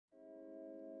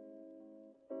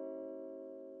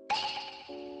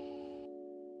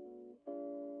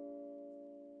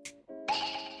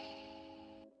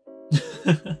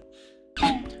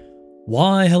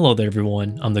Why, hello there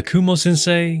everyone, I'm the Kumo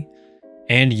Sensei,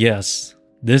 and yes,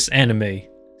 this anime,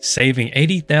 saving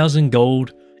 80,000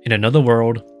 gold in another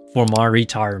world for my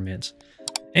retirement.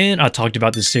 And I talked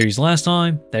about this series last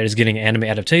time, that is getting an anime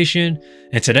adaptation,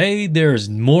 and today there's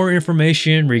more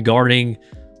information regarding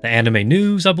the anime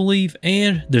news, I believe,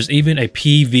 and there's even a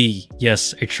PV,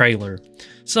 yes, a trailer.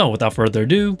 So without further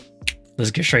ado,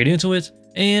 let's get straight into it,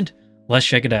 and let's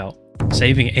check it out.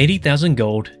 Saving 80,000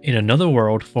 gold in another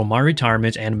world for my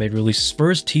retirement anime releases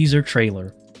first teaser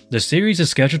trailer. The series is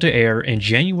scheduled to air in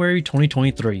January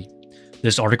 2023.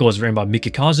 This article is written by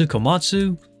Mikikazu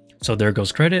Komatsu, so there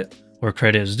goes credit where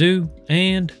credit is due,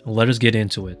 and let us get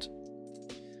into it.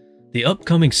 The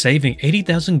upcoming Saving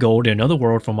 80,000 Gold in Another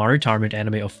World for My Retirement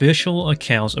anime official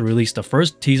accounts released the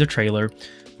first teaser trailer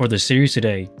for the series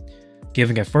today,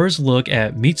 giving a first look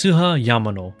at Mitsuha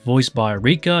Yamano, voiced by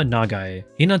Rika Nagae.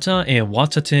 Hinata and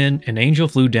Wataten, an angel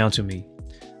flew down to me.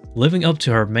 Living up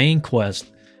to her main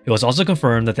quest, it was also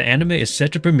confirmed that the anime is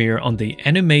set to premiere on the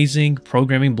Animazing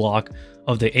programming block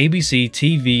of the ABC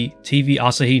TV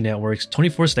Asahi Network's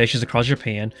 24 stations across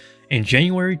Japan in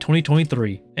January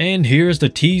 2023. And here's the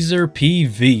teaser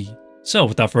PV. So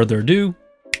without further ado,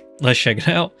 let's check it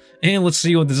out and let's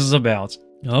see what this is about.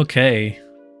 Okay.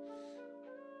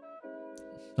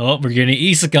 Oh, we're getting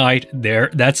Isekai there.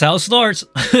 That's how it starts.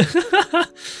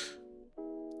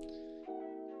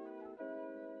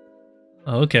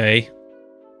 Okay.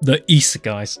 The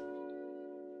Isekais.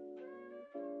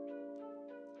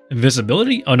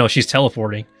 Invisibility? Oh no, she's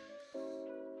teleporting.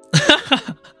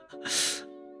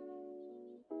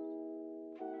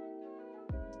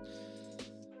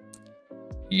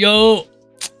 Yo,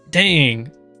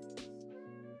 dang.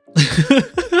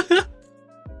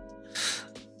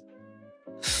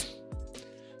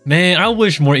 Man, I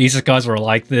wish more isekais were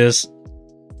like this.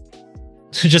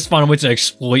 Just find a way to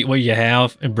exploit what you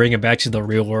have and bring it back to the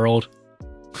real world.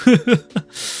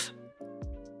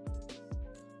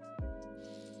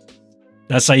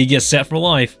 That's how you get set for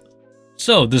life.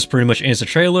 So this pretty much ends the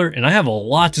trailer, and I have a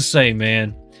lot to say,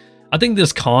 man. I think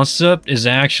this concept is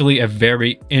actually a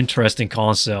very interesting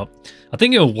concept. I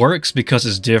think it works because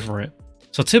it's different.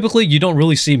 So typically you don't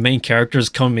really see main characters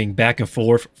coming back and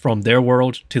forth from their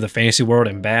world to the fantasy world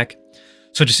and back.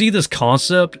 So to see this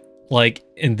concept like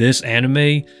in this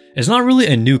anime, it's not really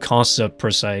a new concept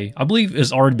per se. I believe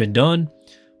it's already been done,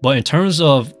 but in terms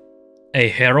of a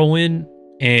heroine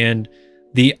and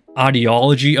the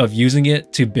ideology of using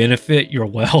it to benefit your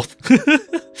wealth,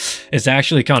 it's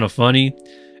actually kind of funny.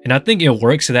 And I think it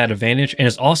works to that advantage, and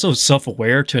it's also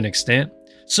self-aware to an extent.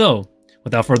 So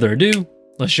without further ado,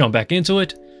 let's jump back into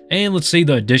it, and let's see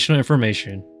the additional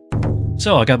information.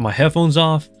 So I got my headphones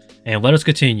off, and let us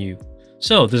continue.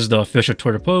 So this is the official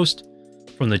Twitter post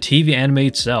from the TV anime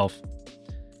itself.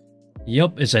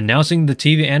 Yep, it's announcing the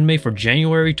TV anime for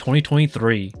January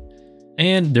 2023.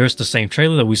 And there's the same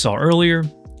trailer that we saw earlier.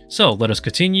 So let us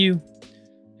continue.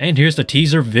 And here's the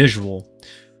teaser visual,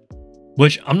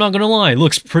 which I'm not gonna lie,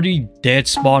 looks pretty dead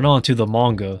spot on to the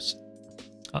mangas.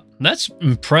 That's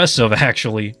impressive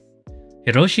actually.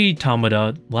 Hiroshi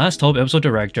Tamada, Last Hope episode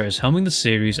director, is helming the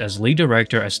series as lead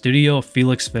director at Studio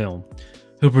Felix Film,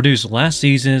 who produced last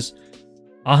season's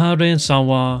Aharen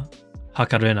Sanwa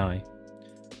Hakarenai.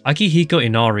 Akihiko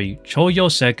Inari, Choyo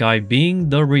Sekai being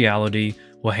the reality,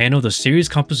 will handle the series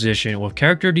composition with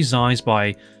character designs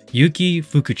by Yuki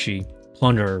Fukuchi,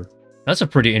 Plunderer. That's a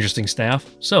pretty interesting staff,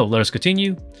 so let us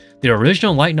continue. The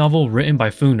original light novel written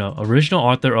by Funa, original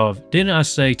author of Didn't I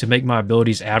Say to Make My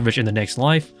Abilities Average in the Next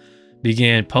Life,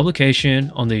 began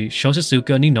publication on the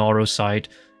Shosatsuka Ninaro site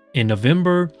in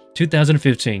November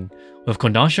 2015, with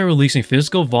Kodansha releasing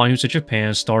physical volumes in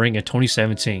Japan starting in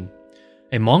 2017.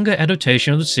 A manga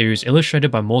adaptation of the series illustrated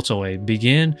by Motoe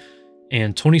began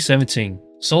in 2017.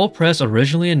 Soul Press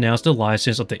originally announced the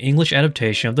license of the English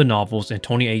adaptation of the novels in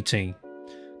 2018.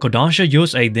 Kodansha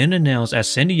USA then announced at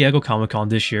San Diego Comic-Con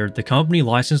this year the company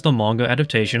licensed the manga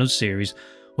adaptation of the series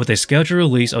with a scheduled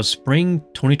release of spring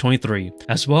 2023,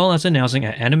 as well as announcing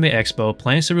at Anime Expo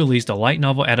plans to release the light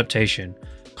novel adaptation.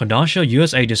 Kodansha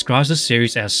USA describes the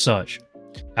series as such.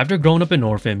 After growing up an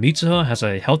orphan, Mitsuha has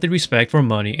a healthy respect for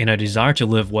money and a desire to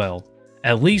live well,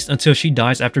 at least until she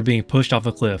dies after being pushed off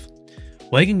a cliff.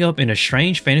 Waking up in a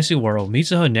strange fantasy world,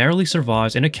 Mitsuha narrowly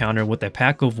survives an encounter with a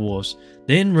pack of wolves,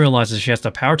 then realizes she has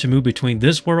the power to move between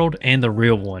this world and the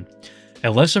real one. A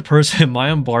lesser person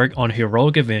might embark on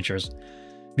heroic adventures.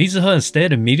 Mitsuha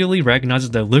instead immediately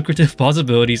recognizes the lucrative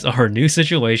possibilities of her new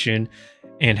situation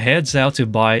and heads out to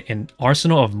buy an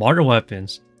arsenal of modern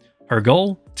weapons. Her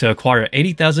goal? To acquire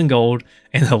 80,000 gold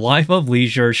and the life of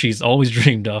leisure she's always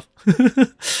dreamed of.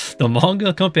 The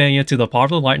manga companion to the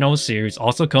popular light novel series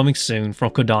also coming soon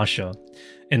from Kodansha.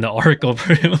 And the article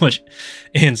pretty much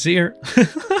ends here.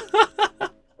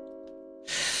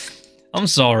 I'm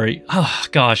sorry. Oh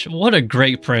gosh, what a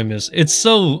great premise. It's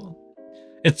so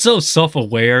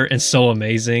self-aware and so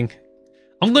amazing.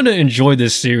 I'm gonna enjoy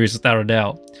this series without a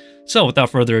doubt. So without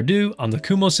further ado, I'm the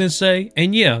Kumo Sensei,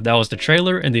 and yeah, that was the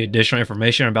trailer and the additional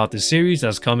information about this series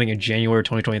that's coming in January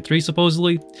 2023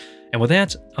 supposedly. And with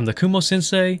that, I'm the Kumo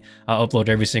Sensei. I upload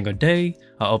every single day,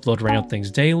 I upload random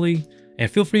things daily, and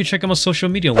feel free to check out my social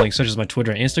media links such as my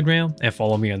Twitter and Instagram, and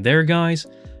follow me on there guys.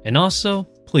 And also,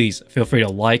 please feel free to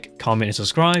like, comment, and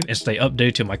subscribe, and stay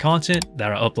updated to my content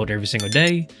that I upload every single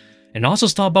day. And also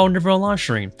stop by whenever I live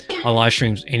stream. I live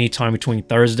streams anytime between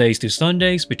Thursdays to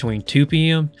Sundays between 2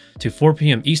 p.m. to 4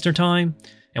 p.m. Eastern time.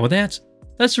 And with that,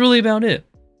 that's really about it.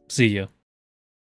 See ya.